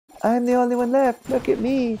I'm the only one left. Look at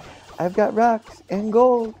me. I've got rocks and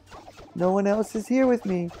gold. No one else is here with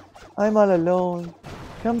me. I'm all alone.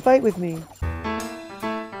 Come fight with me.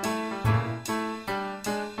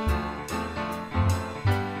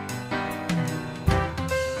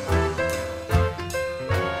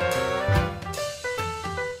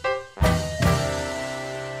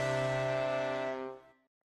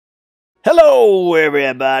 Hello,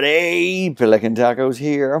 everybody. Pelicantacos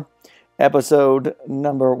here. Episode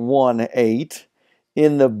number 18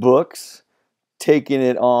 in the books. Taking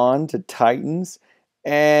it on to Titans.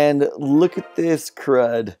 And look at this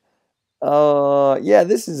crud. Yeah,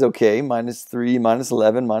 this is okay. -3,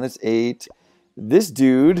 -11, -8. This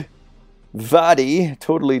dude, Vadi,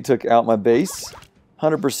 totally took out my base.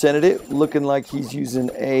 100%ed it. Looking like he's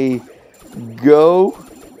using a go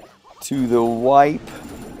to the wipe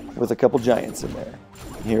with a couple giants in there.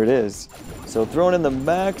 Here it is. So throwing in the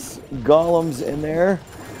max golems in there.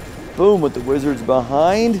 Boom, with the wizards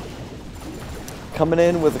behind. Coming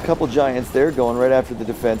in with a couple giants there, going right after the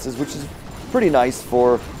defenses, which is pretty nice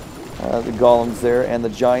for the golems there and the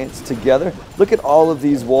giants together. Look at all of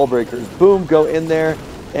these wall breakers. Boom, go in there.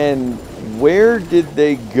 And where did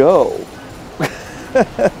they go?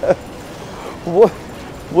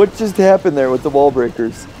 What just happened there with the wall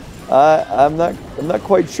breakers? I'm not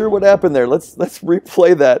quite sure what happened there. Let's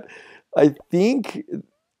replay that.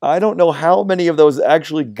 I don't know how many of those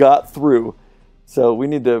actually got through. So we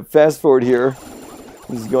need to fast forward here.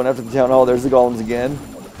 He's going after the town hall. There's the golems again.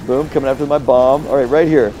 Boom, coming after my bomb. All right, right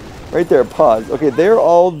here. Right there, pause. Okay, they're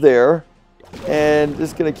all there. And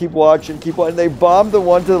just going to keep watching, keep watching. They bombed the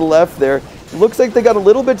one to the left there. Looks like they got a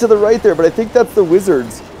little bit to the right there, but I think that's the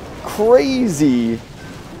wizards. Crazy.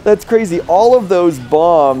 That's crazy. All of those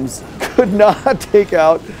bombs could not take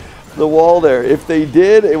out the wall there. If they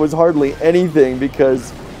did, it was hardly anything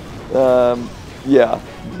because, yeah,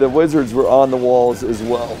 the wizards were on the walls as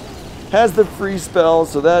well. Has the free spell,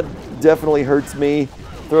 so that definitely hurts me.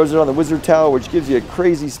 Throws it on the wizard tower, which gives you a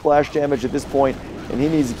crazy splash damage at this point, and he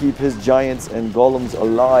needs to keep his giants and golems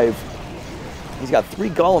alive. He's got 3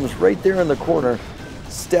 golems right there in the corner,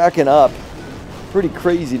 stacking up. Pretty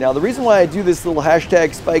crazy. Now, the reason why I do this little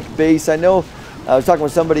hashtag spiked base, I know I was talking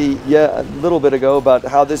with somebody a little bit ago about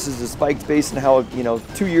how this is a spiked base and how,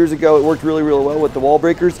 2 years ago it worked really, really well with the wall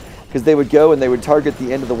breakers because they would go and they would target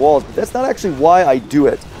the end of the walls. But that's not actually why I do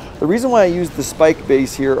it. The reason why I use the spike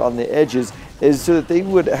base here on the edges is so that they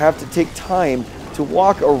would have to take time to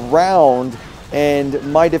walk around and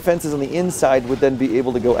my defenses on the inside would then be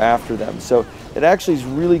able to go after them. So it actually is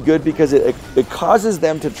really good because it causes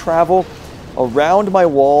them to travel around my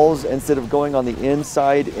walls instead of going on the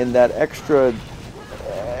inside, in that extra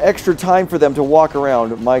time for them to walk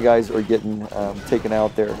around. My guys are getting taken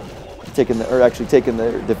out there, taking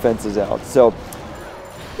their defenses out. So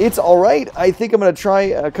it's all right. I think I'm going to try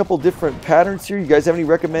a couple different patterns here. You guys have any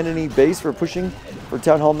any base for pushing for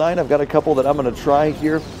Town Hall 9? I've got a couple that I'm going to try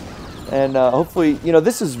here, and hopefully,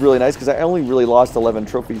 this is really nice because I only really lost 11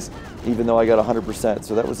 trophies, even though I got 100%.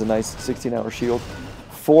 So that was a nice 16-hour shield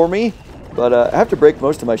for me. But I have to break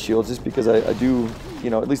most of my shields just because I do,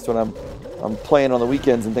 at least when I'm playing on the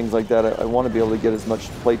weekends and things like that, I want to be able to get as much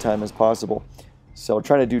playtime as possible. So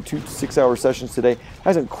trying to do 2 6-hour sessions today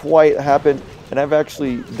hasn't quite happened, and I've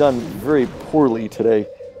actually done very poorly today.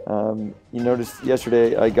 You noticed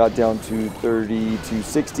yesterday I got down to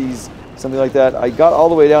 3260s, something like that. I got all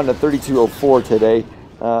the way down to 3204 today,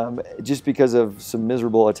 just because of some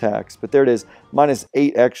miserable attacks. But there it is,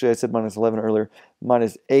 -8. Actually, I said -11 earlier.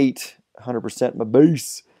 -8. 100% my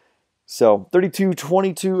base. So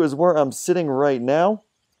 3222 is where I'm sitting right now.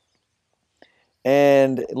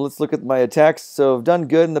 And let's look at my attacks. So I've done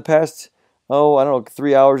good in the past, I don't know,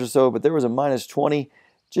 3 hours or so, but there was a -20.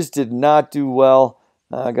 Just did not do well.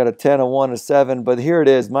 I got a 10, a 1, a 7, but here it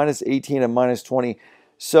is, -18 and -20.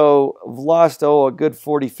 So I've lost, a good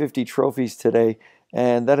 40, 50 trophies today,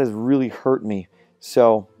 and that has really hurt me.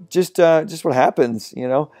 So just what happens,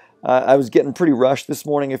 I was getting pretty rushed this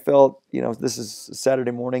morning. It felt, this is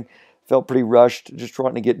Saturday morning, felt pretty rushed, just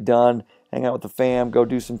trying to get done, hang out with the fam, go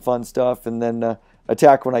do some fun stuff, and then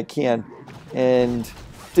attack when I can. And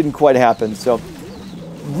didn't quite happen. So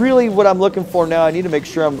really what I'm looking for now, I need to make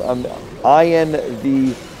sure I'm eyeing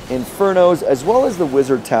the Infernos as well as the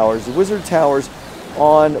Wizard Towers. The Wizard Towers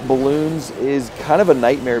on balloons is kind of a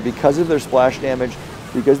nightmare because of their splash damage,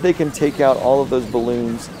 because they can take out all of those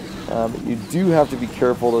balloons. You do have to be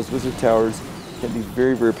careful. Those Wizard Towers can be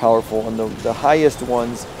very, very powerful, and the highest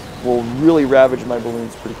ones will really ravage my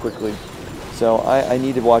balloons pretty quickly. So I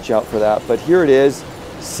need to watch out for that. But here it is,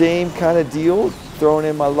 same kind of deal, throwing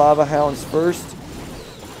in my Lava Hounds first.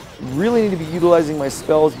 Really need to be utilizing my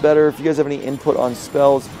spells better. If you guys have any input on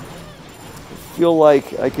spells, I feel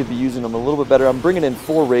like I could be using them a little bit better. I'm bringing in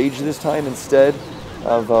 4 rage this time instead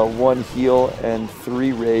of 1 heal and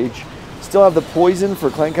 3 rage. Still have the poison for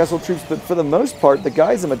clan castle troops, but for the most part, the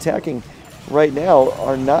guys I'm attacking right now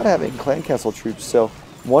are not having clan castle troops, so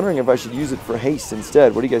I'm wondering if I should use it for haste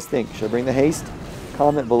instead. What do you guys think? Should I bring the haste?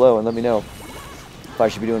 Comment below and let me know if I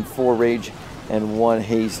should be doing 4 rage and 1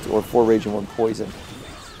 haste, or 4 rage and 1 poison.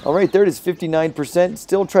 Alright, there it is, 59%.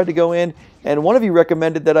 Still tried to go in, and one of you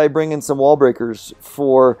recommended that I bring in some wall breakers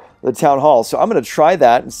for the town hall. So I'm going to try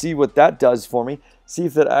that and see what that does for me. See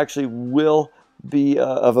if that actually will be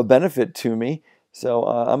of a benefit to me. So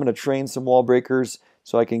I'm going to train some wall breakers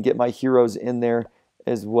so I can get my heroes in there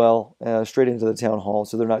as well, straight into the town hall,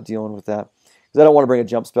 so they're not dealing with that. Because I don't want to bring a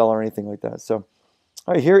jump spell or anything like that. So,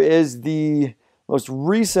 all right, here is the most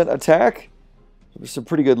recent attack. There's some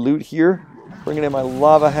pretty good loot here. Bringing in my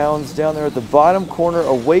lava hounds down there at the bottom corner,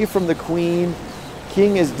 away from the queen.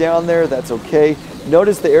 King is down there. That's okay.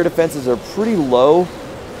 Notice the air defenses are pretty low.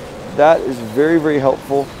 That is very, very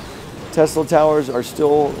helpful. Tesla towers are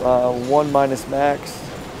still 1 minus max.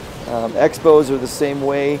 Expos are the same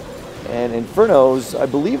way. And Infernos, I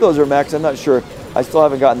believe those are max. I'm not sure. I still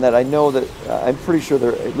haven't gotten that. I know that I'm pretty sure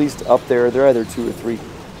they're at least up there. They're either 2 or 3.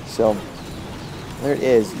 So there it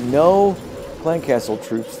is. No clan castle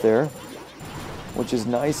troops there, which is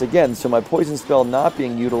nice. Again, so my poison spell not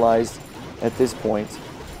being utilized at this point.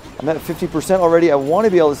 I'm at 50% already. I want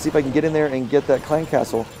to be able to see if I can get in there and get that clan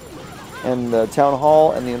castle and the town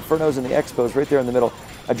hall and the Infernos and the Expos right there in the middle.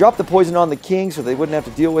 I dropped the poison on the king so they wouldn't have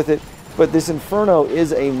to deal with it, but this Inferno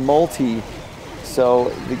is a multi, so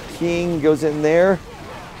the king goes in there.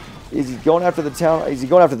 Is he going after the town? Is he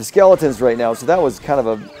going after the skeletons right now? So that was kind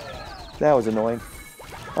of that was annoying.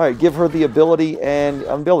 All right, give her the ability, and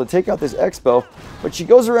I'm able to take out this Expo, but she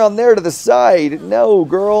goes around there to the side. No,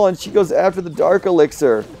 girl, and she goes after the Dark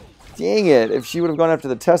Elixir. Dang it. If she would have gone after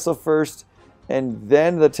the Tesla first and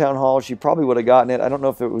then the Town Hall, she probably would have gotten it. I don't know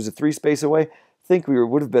if it was a 3 space away. I think we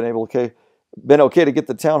would have been okay to get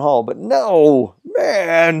the Town Hall, but no,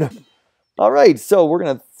 man. All right, so we're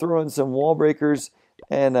going to throw in some wall breakers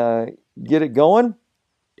and get it going.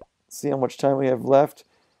 See how much time we have left.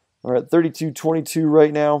 We're at 32-22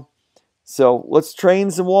 right now. So let's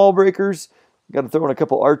train some wall breakers. Got to throw in a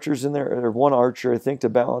couple archers in there, or 1 archer, I think, to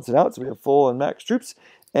balance it out. So we have full and max troops.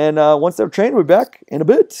 And once they're trained, we're back in a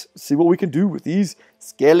bit. See what we can do with these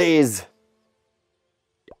skellies.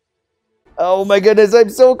 Oh my goodness, I'm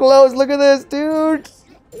so close. Look at this, dude.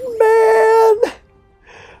 Man.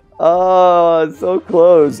 Oh, so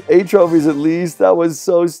close. 8 trophies at least. That was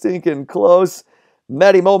so stinking close.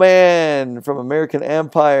 Matty Moman from American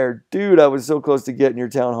Empire. Dude, I was so close to getting your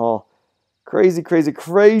town hall. Crazy, crazy,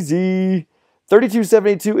 crazy.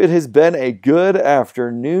 32-72. It has been a good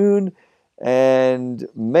afternoon. And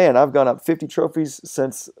man, I've gone up 50 trophies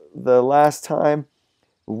since the last time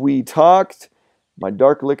we talked. My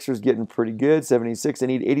Dark Elixir is getting pretty good. 76. I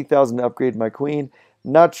need 80,000 to upgrade my queen.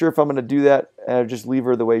 Not sure if I'm going to do that. Just leave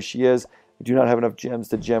her the way she is. I do not have enough gems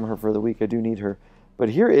to gem her for the week. I do need her. But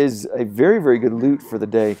here is a very, very good loot for the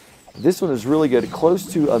day. This one is really good.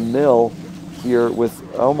 Close to a mil here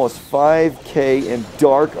with almost 5K in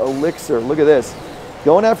Dark Elixir. Look at this.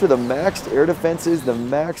 Going after the maxed air defenses, the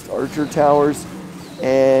maxed archer towers,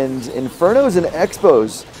 and Infernos and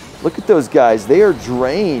Expos. Look at those guys. They are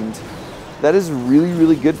drained. That is really,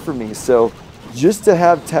 really good for me. So just to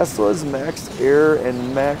have Teslas, maxed air,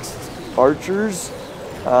 and maxed archers,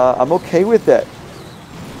 I'm okay with that.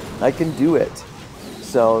 I can do it.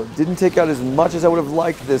 So didn't take out as much as I would have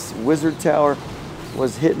liked. This wizard tower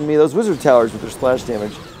was hitting me. Those wizard towers with their splash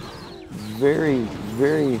damage, very,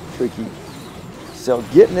 very tricky. So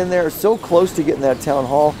getting in there, so close to getting that town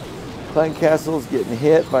hall. Clan Castle's getting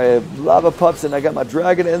hit by lava pups, and I got my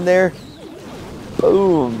dragon in there.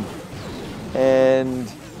 Boom.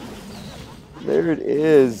 And there it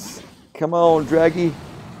is. Come on, Draggy.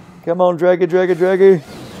 Come on, Draggy, Draggy, Draggy.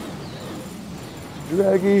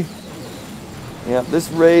 Draggy. Yeah, this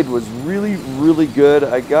raid was really, really good.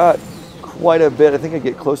 I got quite a bit. I think I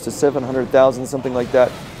get close to 700,000, something like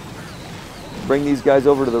that. Bring these guys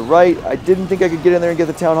over to the right. I didn't think I could get in there and get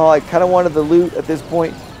the town hall. I kind of wanted the loot at this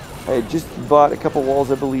point. I had just bought a couple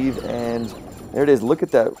walls, I believe, and there it is. Look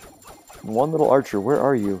at that one little archer. Where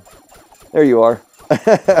are you? There you are.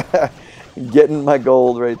 Getting my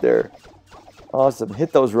gold right there. Awesome.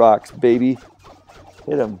 Hit those rocks, baby.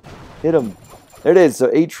 Hit them. Hit them. There it is. So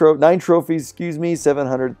 9 trophies, excuse me,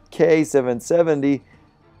 700K, 770.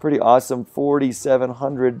 Pretty awesome.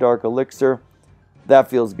 4,700 Dark Elixir. That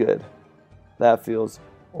feels good. That feels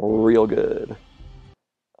real good.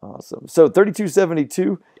 Awesome. So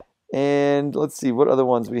 3272. And let's see what other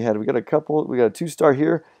ones we had. We got a couple. We got a 2-star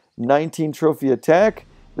here. 19 trophy attack.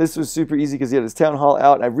 This was super easy because he had his town hall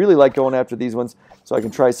out. And I really like going after these ones so I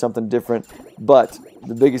can try something different. But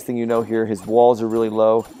the biggest thing you know here, his walls are really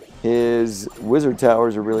low. His wizard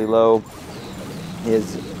towers are really low.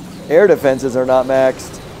 His air defenses are not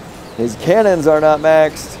maxed. His cannons are not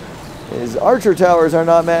maxed. His archer towers are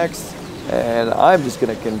not maxed. And I'm just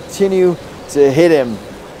going to continue to hit him.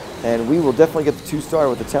 And we will definitely get the 2-star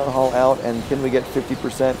with the town hall out. And can we get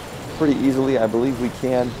 50% pretty easily? I believe we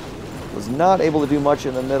can. Was not able to do much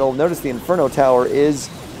in the middle. Notice the Inferno Tower is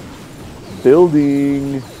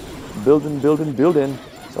building. Building.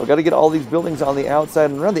 So I've got to get all these buildings on the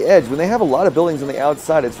outside and around the edge. When they have a lot of buildings on the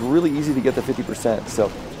outside, it's really easy to get the 50%. So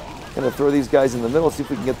I'm going to throw these guys in the middle, see if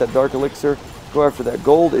we can get that Dark Elixir. Go after that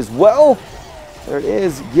gold as well. There it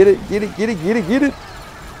is. Get it.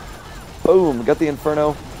 Boom. Got the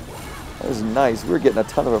Inferno. That was nice. We're getting a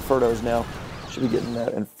ton of Infernos now. Should be getting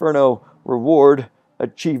that Inferno reward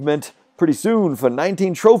achievement pretty soon for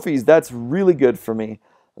 19 trophies. That's really good for me.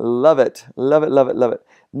 Love it.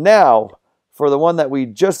 Now, for the one that we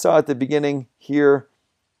just saw at the beginning here,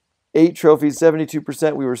 8 trophies,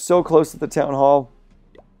 72%. We were so close to the town hall.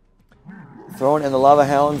 Throwing in the lava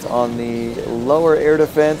hounds on the lower air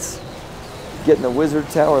defense. Getting the wizard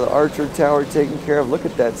tower, the archer tower taken care of. Look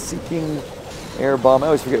at that seeking air bomb. I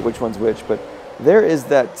always forget which one's which, but there is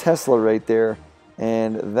that Tesla right there,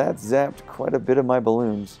 and that zapped quite a bit of my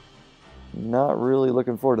balloons. Not really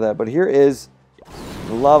looking forward to that, but here is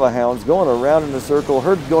the lava hounds going around in a circle.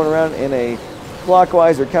 Herd going around in a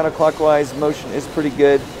clockwise or counterclockwise motion is pretty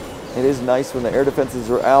good. It is nice when the air defenses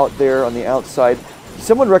are out there on the outside.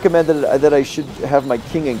 Someone recommended that I should have my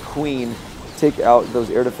king and queen take out those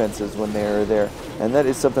air defenses when they're there, and that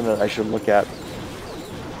is something that I should look at.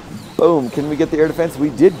 Boom. Can we get the air defense? We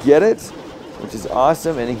did get it, which is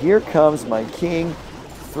awesome. And here comes my king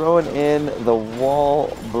throwing in the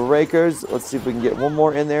wall breakers. Let's see if we can get one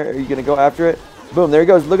more in there. Are you going to go after it? Boom. There he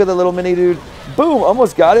goes. Look at the little mini dude. Boom.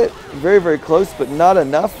 Almost got it. Very, very close, but not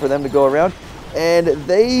enough for them to go around. And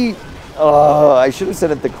they... I should have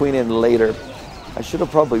sent the queen in later. I should have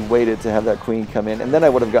probably waited to have that queen come in, and then I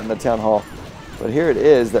would have gotten the town hall. But here it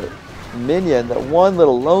is, that minion, that one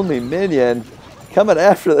little lonely minion coming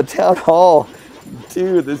after the town hall.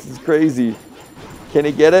 Dude, this is crazy. Can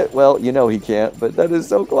he get it? Well, you know he can't, but that is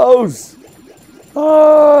so close.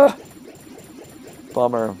 Ah,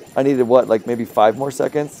 bummer. I needed what, like maybe 5 more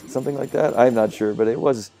seconds? Something like that? I'm not sure, but it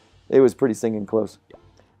was pretty singing close.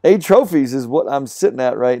 8 trophies is what I'm sitting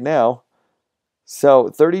at right now. So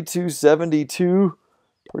 3272.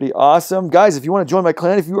 Pretty awesome. Guys, if you want to join my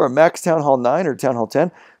clan, if you are Max Town Hall 9 or Town Hall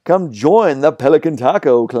 10, come join the Pelican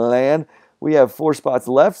Taco clan. We have 4 spots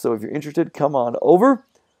left, so if you're interested, come on over.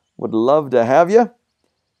 Would love to have you.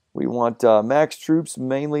 We want max troops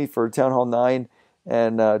mainly for Town Hall 9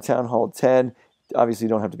 and Town Hall 10. Obviously, you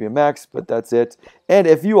don't have to be a max, but that's it. And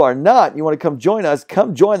if you are not, you want to come join us,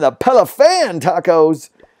 come join the Pelicantacos.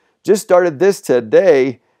 Just started this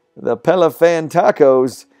today, the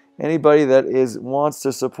Pelicantacos. Anybody that wants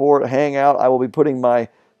to support, hang out, I will be putting my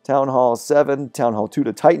Town Hall 7, Town Hall 2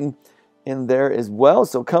 to Titan in there as well.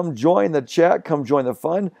 So come join the chat, come join the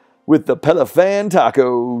fun with the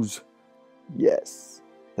Pelicantacos. Yes,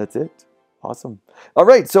 that's it. Awesome. All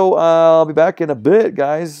right, so I'll be back in a bit,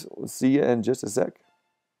 guys. We'll see you in just a sec.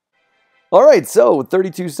 All right, so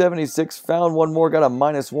 3276, found one more, got a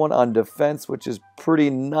 -1 on defense, which is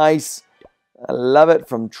pretty nice. I love it,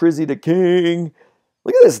 from Trizzy to King.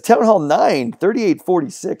 Look at this, Town Hall 9,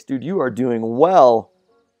 3846. Dude, you are doing well.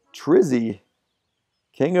 Trizzy,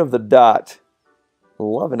 King of the Dot.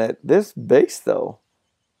 Loving it. This base, though,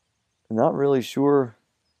 not really sure.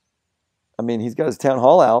 I mean, he's got his Town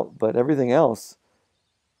Hall out, but everything else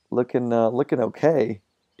looking okay.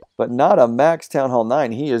 But not a max Town Hall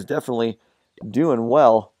 9. He is definitely doing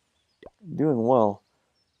well. Doing well.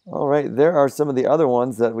 All right, there are some of the other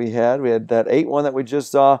ones that we had. We had that 8 one that we just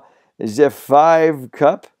saw. Is a 5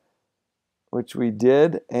 cup, which we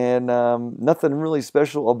did, and nothing really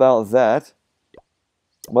special about that.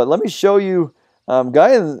 But let me show you,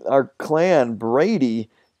 guy in our clan, Brady,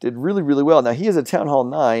 did really, really well. Now, he is a Town Hall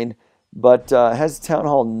 9, but has Town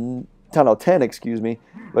Hall 10, excuse me.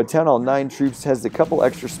 But Town Hall 9 troops, has a couple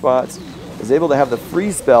extra spots, is able to have the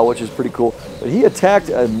freeze spell, which is pretty cool. But he attacked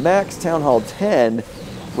a max Town Hall 10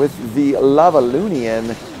 with the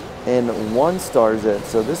Lavalunian and 1-stars it.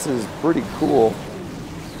 So this is pretty cool.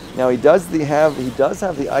 Now he does have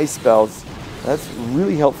the ice spells. That's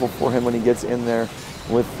really helpful for him when he gets in there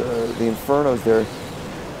with the Infernos there.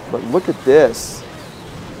 But look at this.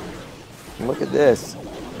 Look at this.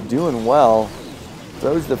 doing well.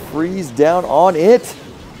 Throws the freeze down on it.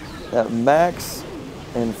 That Max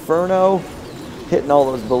Inferno hitting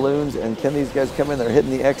all those balloons. And can these guys come in? They're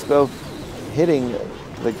hitting the Expo, hitting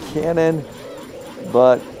the cannon,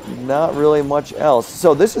 but not really much else.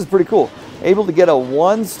 So this is pretty cool. Able to get a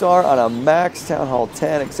 1-star on a max Town Hall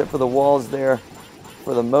 10, except for the walls there.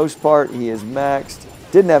 For the most part, he is maxed.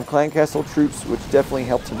 Didn't have Clan Castle troops, which definitely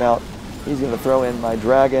helped him out. He's going to throw in my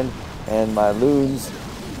dragon and my loons.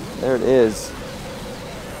 There it is.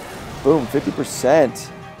 Boom, 50%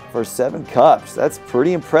 for 7 cups. That's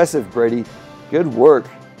pretty impressive, Brady. Good work.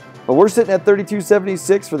 But we're sitting at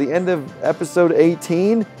 3276 for the end of episode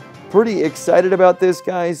 18. Pretty excited about this,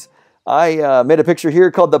 guys. I made a picture here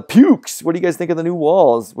called the Pukes. What do you guys think of the new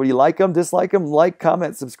walls? Would you like them, dislike them? Like,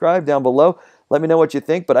 comment, subscribe down below. Let me know what you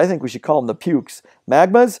think, but I think we should call them the Pukes.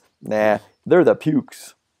 Magmas? Nah, they're the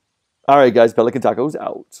Pukes. All right, guys, Pelican Tacos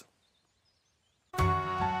out.